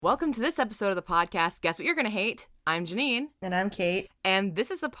Welcome to this episode of the podcast, Guess What You're Gonna Hate? I'm Janine. And I'm Kate. And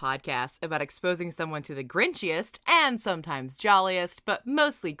this is a podcast about exposing someone to the grinchiest and sometimes jolliest, but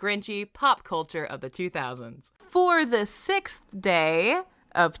mostly grinchy pop culture of the 2000s. For the 6th day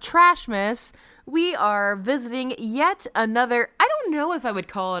of Trashmas, we are visiting yet another, I don't know if I would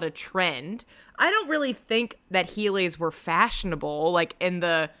call it a trend. I don't really think that Heelys were fashionable, like in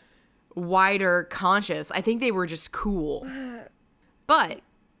the wider conscious. I think they were just cool. But...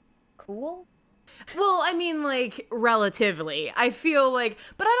 Cool? Well, I mean, like, relatively. I feel like,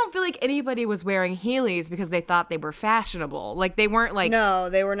 but I don't feel like anybody was wearing Heelys because they thought they were fashionable. Like, they weren't like... No,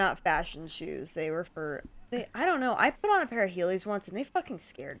 they were not fashion shoes. They were for... I don't know. I put on a pair of Heelys once and they fucking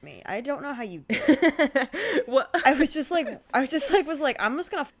scared me. I don't know how you did it. What? I was just like, I'm just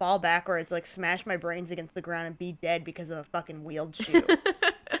gonna fall backwards, like smash my brains against the ground and be dead because of a fucking wheeled shoe.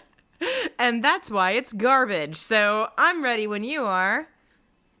 And that's why it's garbage. So I'm ready when you are.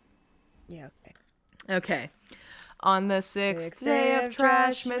 Yeah, okay. Okay. On the 6th day of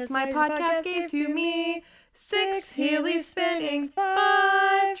Trashmas, my podcast gave to me 6 Heelys spinning,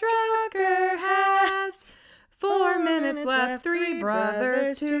 5 trucker hats, 4 minutes left, 3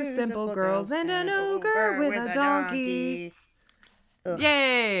 brothers, 2 simple girls, and an ogre with a donkey. Ugh.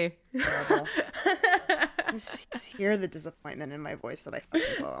 Yay! Terrible. Just hear the disappointment in my voice that I fucking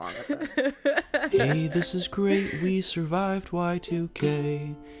go along with this. Hey, this is great, we survived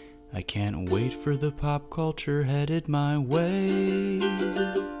Y2K. I can't wait for the pop culture headed my way.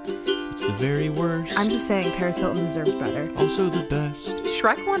 It's the very worst. I'm just saying Paris Hilton deserves better. Also the best.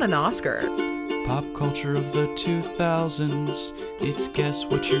 Shrek won an Oscar. Pop culture of the 2000s. It's Guess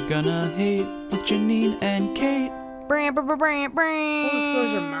What You're Gonna Hate with Janine and Kate. Full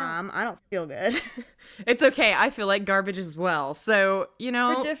disclosure, Mom, I don't feel good. It's okay. I feel like garbage as well. So, you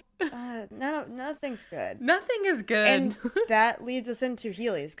know... Nothing's good. Nothing is good. And that leads us into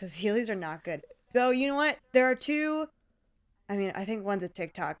Heelys, because Heelys are not good. Though, you know what? There are two... I mean, I think one's a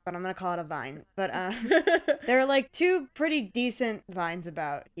TikTok, but I'm going to call it a Vine. But there are, like, 2 pretty decent Vines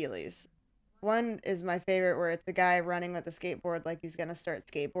about Heelys. One is my favorite, where it's a guy running with a skateboard like he's going to start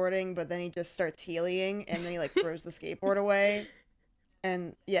skateboarding, but then he just starts heelying, and then he, like, throws the skateboard away.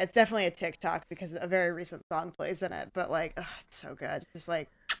 And, yeah, it's definitely a TikTok, because a very recent song plays in it. But, like, it's so good. Just, like,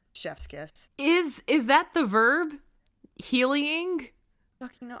 chef's kiss. Is that the verb? Heelying?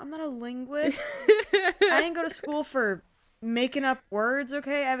 Fucking no, I'm not a linguist. I didn't go to school for making up words,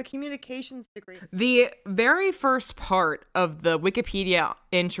 okay? I have a communications degree. The very first part of the Wikipedia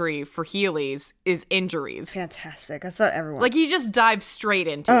entry for Heelys is injuries. Fantastic. That's what everyone... Like, you just dive straight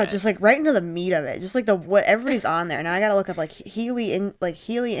into it. Just, like, right into the meat of it. Just, like, what everybody's on there. Now I gotta look up, like, Heely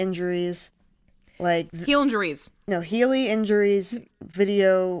injuries. Like... Heel injuries. No, Heely injuries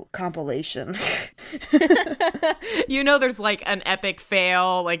video compilation. You know there's, like, an epic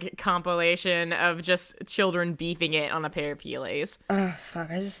fail, like, compilation of just children beefing it on a pair of Heelys. Oh, fuck.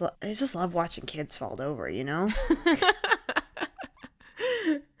 I just love watching kids fall over, you know?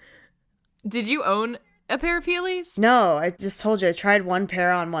 Did you own a pair of Heelys? No, I just told you. I tried one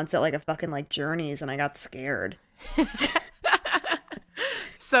pair on once at, like, a fucking, like, Journeys, and I got scared.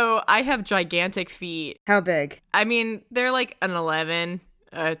 So I have gigantic feet. How big? I mean, they're like an 11,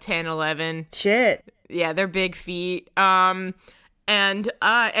 10, 11. Shit. Yeah, they're big feet. And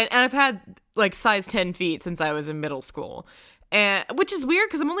I've had like size 10 feet since I was in middle school. And which is weird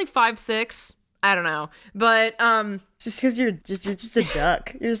because I'm only 5'6". I don't know. But just because you're just a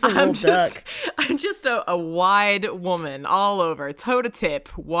duck. You're just a little duck. I'm just a wide woman all over, toe to tip,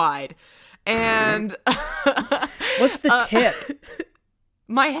 wide. And what's the tip?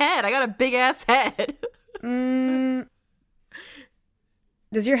 My head. I got a big ass head.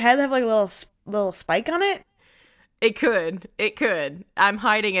 Does your head have like a little spike on it? It could. I'm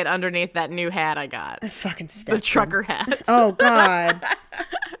hiding it underneath that new hat I got. Fucking Stetson. The trucker hat. Oh God.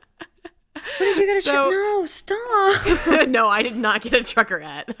 What did you get? No, stop. No, I did not get a trucker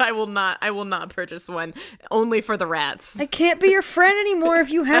hat. I will not purchase one. Only for the rats. I can't be your friend anymore if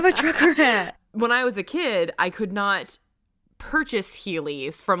you have a trucker hat. When I was a kid, I could not purchase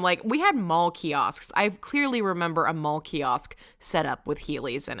Heelys from, like, we had mall kiosks. I clearly remember a mall kiosk set up with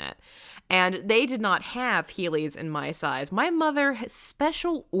Heelys in it. And they did not have Heelys in my size. My mother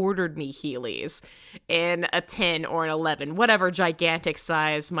special ordered me Heelys in a 10 or an 11, whatever gigantic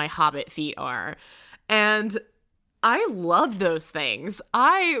size my hobbit feet are. And I love those things.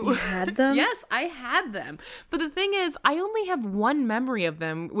 You had them? Yes, I had them. But the thing is, I only have one memory of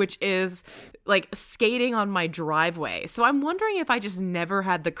them, which is like skating on my driveway. So I'm wondering if I just never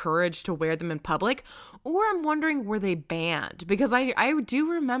had the courage to wear them in public, or I'm wondering, were they banned? Because I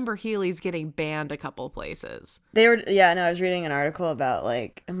do remember Heelys getting banned a couple places. They were, yeah, no, I was reading an article about,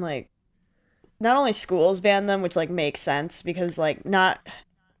 like, I'm like, not only schools ban them, which, like, makes sense, because, like,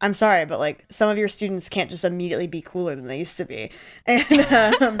 I'm sorry, but, like, some of your students can't just immediately be cooler than they used to be. And,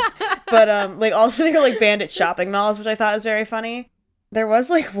 like, also they were, like, banned at shopping malls, which I thought was very funny. There was,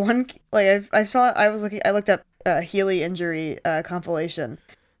 like, one, like, I looked up a Heely injury compilation,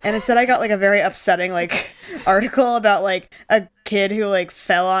 and it said I got, like, a very upsetting, like, article about, like, a kid who, like,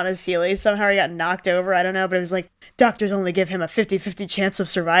 fell on his Heelys. Somehow he got knocked over, I don't know, but it was, like, doctors only give him a 50-50 chance of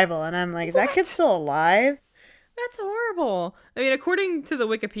survival. And I'm like, is that kid still alive? That's horrible. I mean, according to the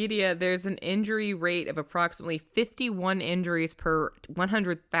Wikipedia, there's an injury rate of approximately 51 injuries per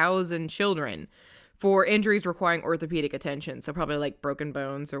 100,000 children for injuries requiring orthopedic attention. So probably like broken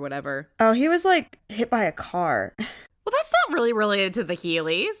bones or whatever. Oh, he was like hit by a car. Well, that's not really related to the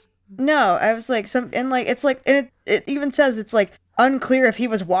Heelys. No, I was like it even says it's like unclear if he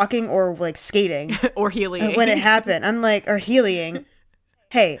was walking or like skating or Heelying when it happened. I'm like, or Heelying.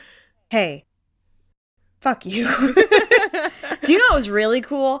 Hey. Fuck you. Do you know what was really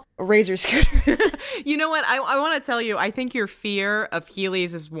cool? Razor scooters. You know what? I want to tell you, I think your fear of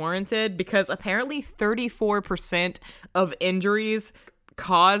Heelys is warranted because apparently 34% of injuries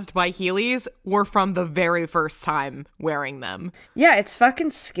caused by Heelys were from the very first time wearing them. Yeah, it's fucking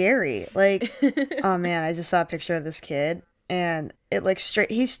scary. Like, oh man, I just saw a picture of this kid and it like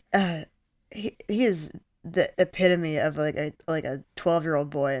he is the epitome of like a 12-year-old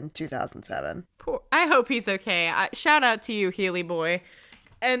boy in 2007. I hope he's okay. Shout out to you, Heely boy.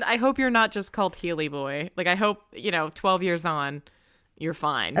 And I hope you're not just called Heely boy. Like, I hope, 12 years on, you're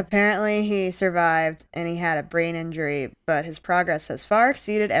fine. Apparently he survived and he had a brain injury, but his progress has far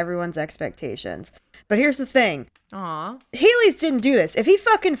exceeded everyone's expectations. But here's the thing. Aw. Heelys didn't do this. If he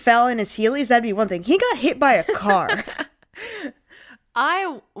fucking fell in his Heelys, that'd be one thing. He got hit by a car.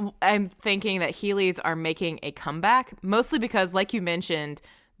 I am thinking that Heelys are making a comeback, mostly because, like you mentioned,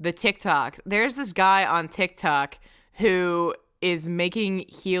 the TikTok. There's this guy on TikTok who is making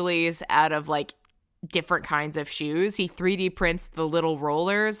Heelys out of, like, different kinds of shoes. He 3D prints the little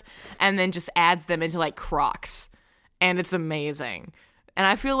rollers and then just adds them into, like, Crocs. And it's amazing. And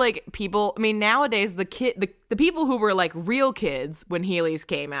I feel like people, nowadays, the people who were, like, real kids when Heelys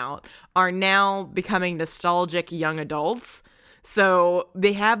came out are now becoming nostalgic young adults. So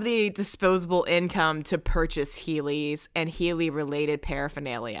they have the disposable income to purchase Heelys and Heely-related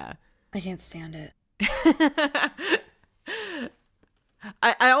paraphernalia. I can't stand it.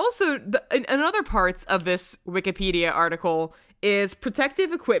 I also, in other parts of this Wikipedia article is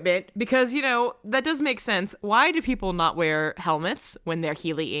protective equipment because, that does make sense. Why do people not wear helmets when they're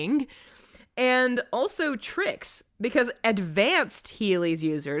Heelying? And also tricks, because advanced Heelys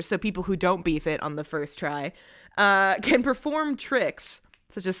users, so people who don't beef it on the first try, can perform tricks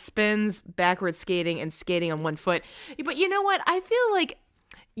such as spins, backward skating, and skating on one foot. But you know what? I feel like,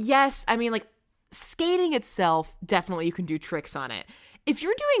 yes, skating itself, definitely you can do tricks on it. If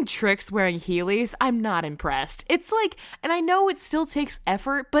you're doing tricks wearing Heelys, I'm not impressed. It's like, and I know it still takes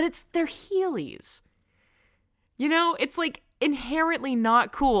effort, but they're Heelys. It's like inherently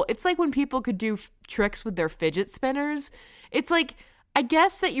not cool. It's like when people could do tricks with their fidget spinners. It's like, I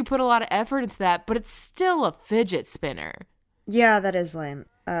guess that you put a lot of effort into that, but it's still a fidget spinner. Yeah, that is lame.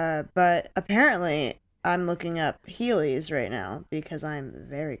 But apparently I'm looking up Heelys right now because I'm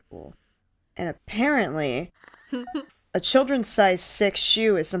very cool. And apparently a children's size 6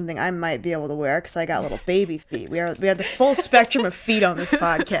 shoe is something I might be able to wear because I got little baby feet. We have the full spectrum of feet on this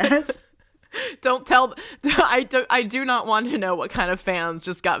podcast. Don't tell. I do not want to know what kind of fans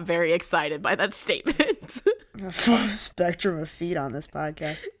just got very excited by that statement. A full spectrum of feet on this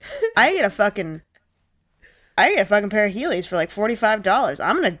podcast. I get a fucking pair of Heelys for like $45.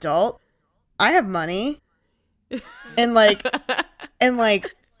 I'm an adult. I have money. And like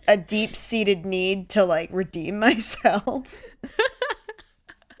a deep-seated need to like redeem myself.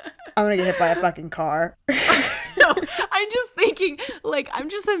 I'm gonna get hit by a fucking car. No, I'm just thinking, I'm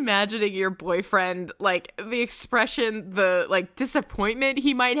just imagining your boyfriend, the expression, the, disappointment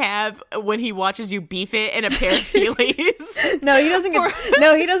he might have when he watches you beef it in a pair of Heelys. No, he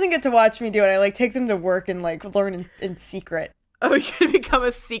doesn't get to watch me do it. I, take them to work and, learn in secret. Oh, you're gonna become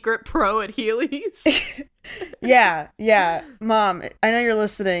a secret pro at Heelys? Yeah. Mom, I know you're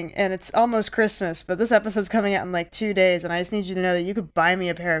listening, and it's almost Christmas, but this episode's coming out in, 2 days, and I just need you to know that you could buy me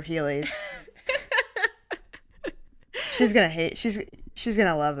a pair of Heelys. She's gonna hate. She's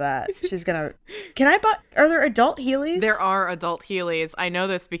gonna love that. She's gonna. Can I buy? Are there adult Heelys? There are adult Heelys. I know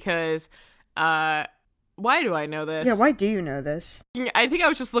this because, why do I know this? Yeah, why do you know this? I think I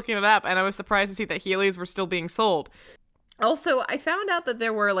was just looking it up, and I was surprised to see that Heelys were still being sold. Also, I found out that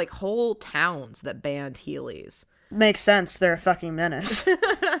there were like whole towns that banned Heelys. Makes sense. They're a fucking menace.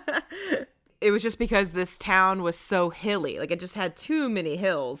 It was just because this town was so hilly. Like, it just had too many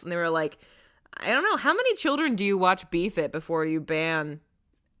hills. And they were like, I don't know, how many children do you watch Beef It before you ban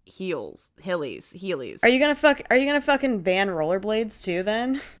Heelys? Are you gonna fucking ban rollerblades too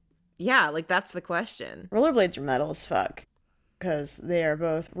then? Yeah, like, that's the question. Rollerblades are metal as fuck. Because they are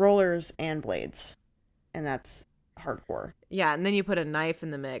both rollers and blades. And that's hardcore. Yeah, and then you put a knife in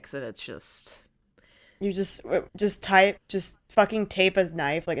the mix, and it's just... You just fucking tape a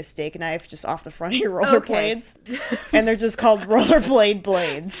knife, like a steak knife, just off the front of your rollerblades. Okay. And they're just called rollerblade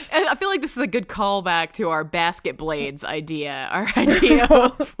blades. And I feel like this is a good callback to our basket blades idea. Our idea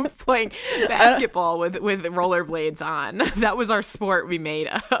of playing basketball with rollerblades on. That was our sport we made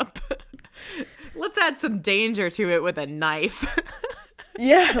up. Let's add some danger to it with a knife.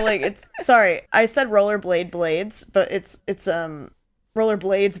 Yeah, like it's... Sorry, I said rollerblade blades, but it's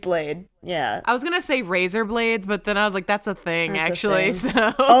rollerblades blade. Yeah. I was gonna say razor blades, but then I was like, that's a thing, actually. So.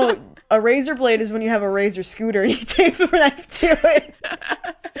 Oh, a razor blade is when you have a razor scooter and you tape a knife to it.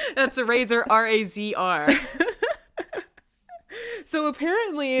 That's a razor, R-A-Z-R. So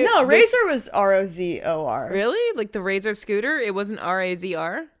apparently... No, razor was R-O-Z-O-R. Really? Like the razor scooter? It wasn't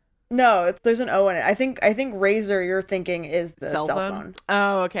R-A-Z-R? No, there's an O in it. I think razor you're thinking is the cell phone.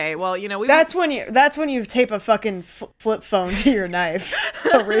 Oh, okay. Well, that's when you tape a fucking flip phone to your knife.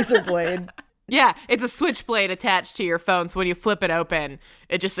 A razor blade. Yeah, it's a switchblade attached to your phone, so when you flip it open,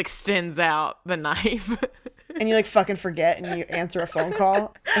 it just extends out the knife. And you like fucking forget and you answer a phone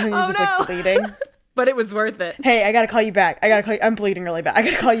call and then you're like bleeding. But it was worth it. Hey, I gotta call you back. I'm bleeding really bad. I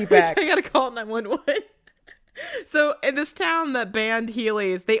gotta call you back. I gotta call 911. So in this town that banned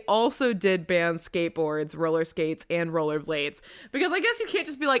Heelys, they also did ban skateboards, roller skates, and rollerblades. Because I guess you can't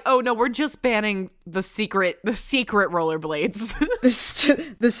just be like, oh no, we're just banning the secret rollerblades.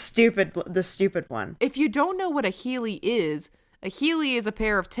 the stupid one. If you don't know what a Heely is a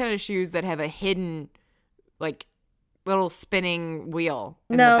pair of tennis shoes that have a hidden, like, little spinning wheel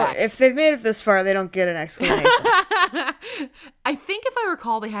in the back. If they've made it this far, they don't get an explanation. I think if I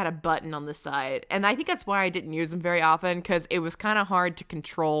recall, they had a button on the side, and I think that's why I didn't use them very often, because it was kind of hard to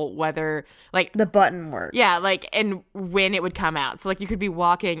control whether, like... The button worked. Yeah, like, and when it would come out. So, like, you could be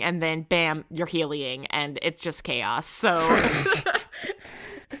walking, and then, bam, you're heelying, and it's just chaos. So...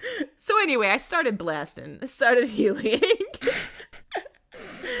 So anyway, I started blasting. I started heelying.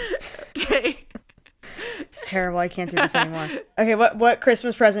 Okay. It's terrible. I can't do this anymore. Okay, what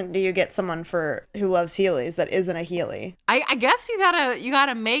Christmas present do you get someone who loves Heelys that isn't a Heely? I guess you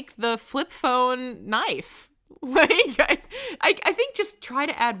gotta make the flip phone knife. Like I think just try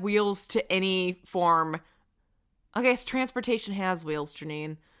to add wheels to any form. I guess transportation has wheels,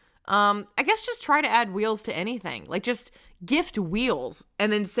 Janine. I guess just try to add wheels to anything. Like just gift wheels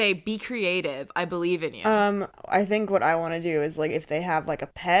and then say, be creative. I believe in you. I think what I want to do is like if they have like a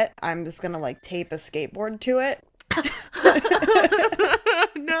pet, I'm just gonna like tape a skateboard to it.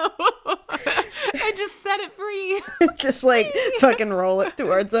 No. And just set it free. Just like fucking roll it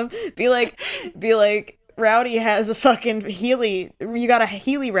towards them. Be like Rowdy has a fucking Heely. You got a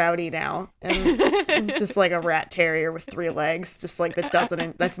Heely Rowdy now, and it's just like a rat terrier with 3 legs, just like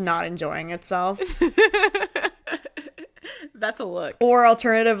that's not enjoying itself. That's a look. Or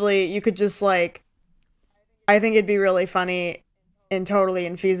alternatively, you could just like, I think it'd be really funny and totally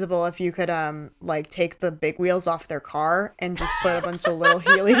infeasible if you could like take the big wheels off their car and just put a bunch of little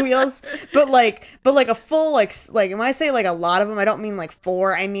Heely wheels, but like a full like when I say like a lot of them, I don't mean like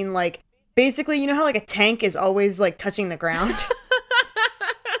 4. I mean like. Basically, you know how like a tank is always like touching the ground?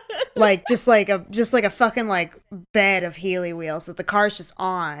 Like just like a fucking like bed of Heely wheels that the car's just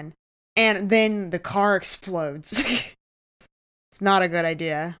on, and then the car explodes. It's not a good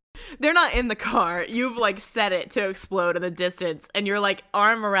idea. They're not in the car. You've like set it to explode in the distance, and you're like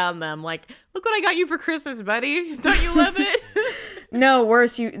arm around them, like, look what I got you for Christmas, buddy. Don't you love it? No,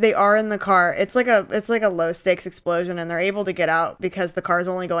 worse, they are in the car. It's like a low stakes explosion, and they're able to get out because the car's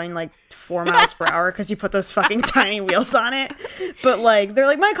only going like 4 miles per hour because you put those fucking tiny wheels on it. But like they're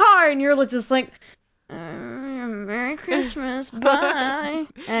like my car, and you're just like, Merry Christmas, bye.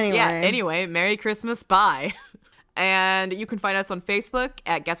 Anyway, Merry Christmas, bye. And you can find us on Facebook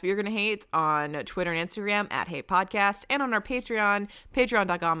at Guess What You're Gonna Hate, on Twitter and Instagram at Hate Podcast, and on our Patreon,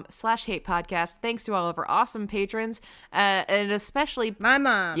 patreon.com/Hate Podcast. Thanks to all of our awesome patrons, and especially my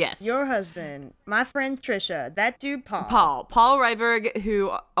mom, yes, your husband, my friend Trisha, that dude Paul Ryberg,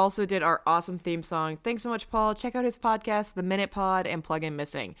 who also did our awesome theme song. Thanks so much, Paul. Check out his podcast, The Minute Pod, and Plug In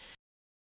Missing.